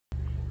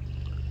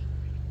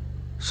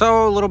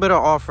So a little bit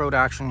of off-road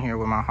action here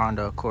with my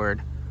Honda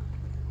Accord.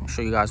 I'll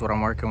show you guys what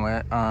I'm working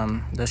with.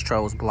 This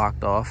trail was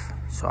blocked off,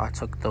 so I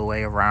took the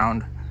way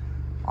around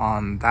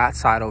on that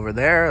side over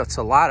there. It's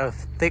a lot of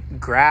thick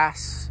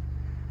grass,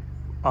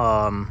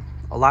 a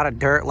lot of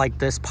dirt like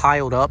this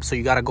piled up, so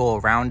you got to go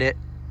around it.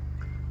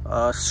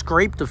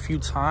 Scraped a few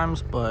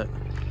times, but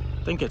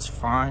I think it's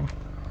fine.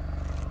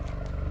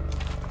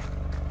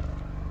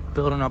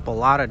 Building up a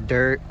lot of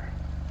dirt.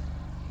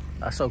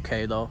 That's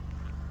okay though.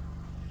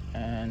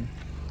 And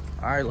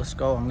all right, let's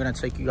go. I'm gonna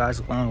take you guys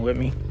along with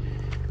me.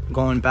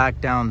 Going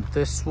back down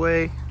this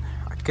way.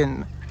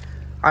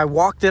 I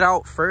walked it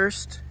out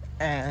first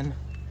and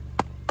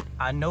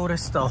I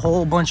noticed a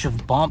whole bunch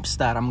of bumps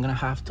that I'm gonna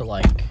have to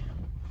like,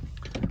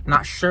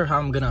 not sure how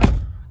I'm gonna,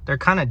 they're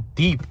kind of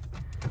deep.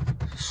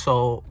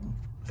 So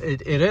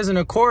it is an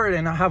Accord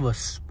and I have a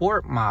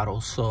sport model,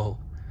 so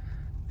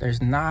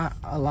there's not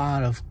a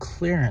lot of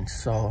clearance.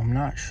 So I'm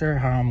not sure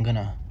how I'm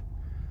gonna,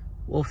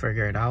 we'll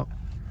figure it out.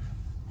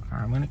 All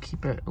right, I'm gonna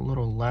keep it a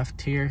little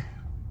left here.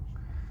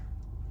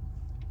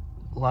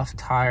 Left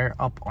tire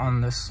up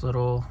on this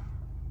little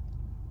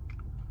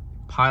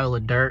pile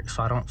of dirt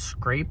so I don't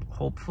scrape,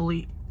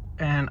 hopefully.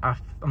 And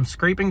I'm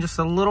scraping just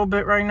a little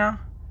bit right now,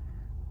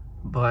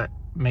 but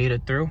made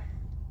it through.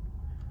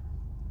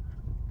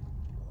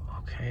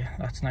 Okay,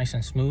 that's nice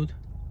and smooth.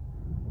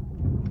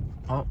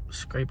 Oh,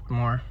 scraped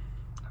more.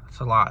 That's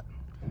a lot.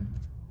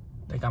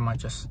 I think I might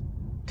just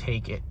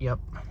take it. Yep.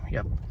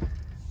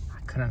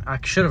 I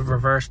should have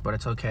reversed, but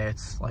it's okay.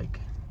 It's like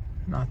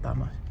not that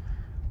much.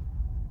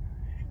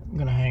 I'm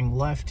gonna hang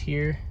left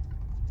here.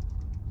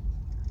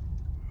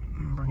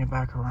 Bring it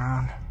back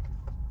around.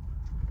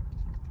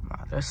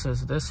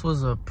 This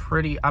was a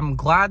pretty, I'm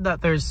glad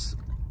that there's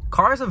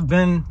cars have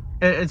been,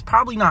 it's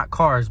probably not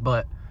cars,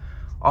 but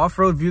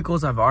off-road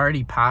vehicles have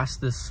already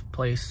passed this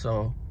place.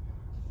 So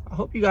I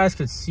hope you guys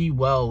could see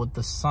well with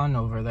the sun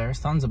over there.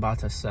 Sun's about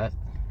to set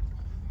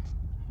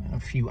in a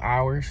few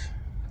hours.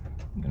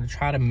 I'm gonna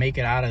try to make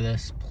it out of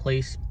this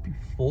place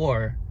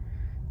before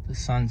the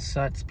sun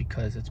sets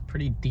because it's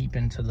pretty deep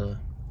into the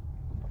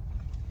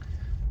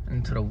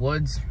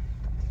woods.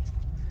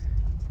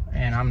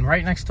 And I'm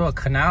right next to a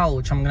canal,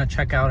 which I'm gonna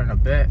check out in a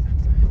bit.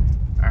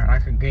 All right, I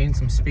could gain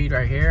some speed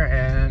right here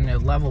and it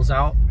levels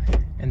out.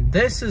 And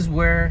this is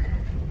where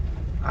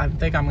I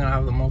think I'm gonna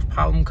have the most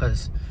problem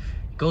because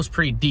it goes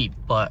pretty deep,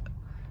 but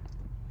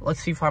let's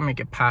see if I make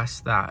it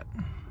past that.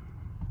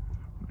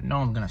 No,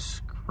 I'm gonna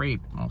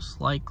scrape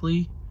most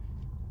likely.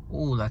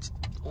 Oh, that's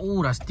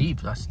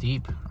deep. That's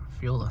deep. I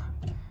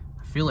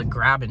feel it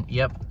grabbing.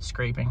 Yep,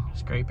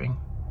 scraping.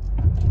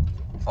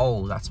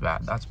 Oh, that's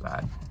bad.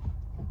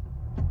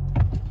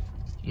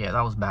 Yeah,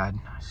 that was bad.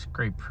 I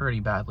scraped pretty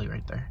badly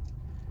right there.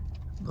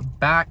 The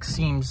back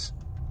seems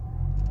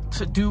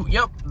to do,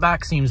 yep,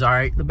 back seems all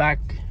right. The back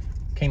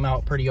came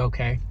out pretty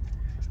okay.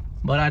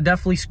 But I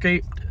definitely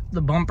scraped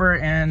the bumper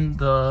and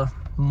the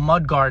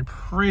mud guard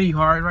pretty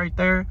hard right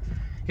there.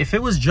 If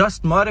it was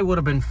just mud, it would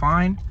have been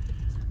fine.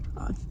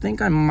 I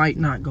think I might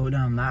not go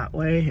down that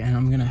way, and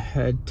I'm gonna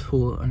head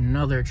to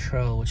another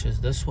trail, which is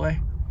this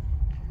way.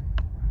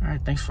 All right,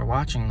 thanks for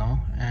watching though,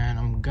 and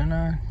I'm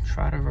gonna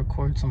try to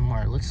record some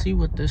more. Let's see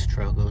what this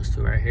trail goes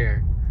to right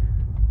here.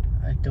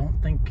 I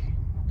don't think,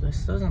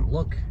 this doesn't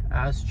look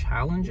as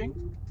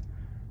challenging,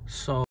 so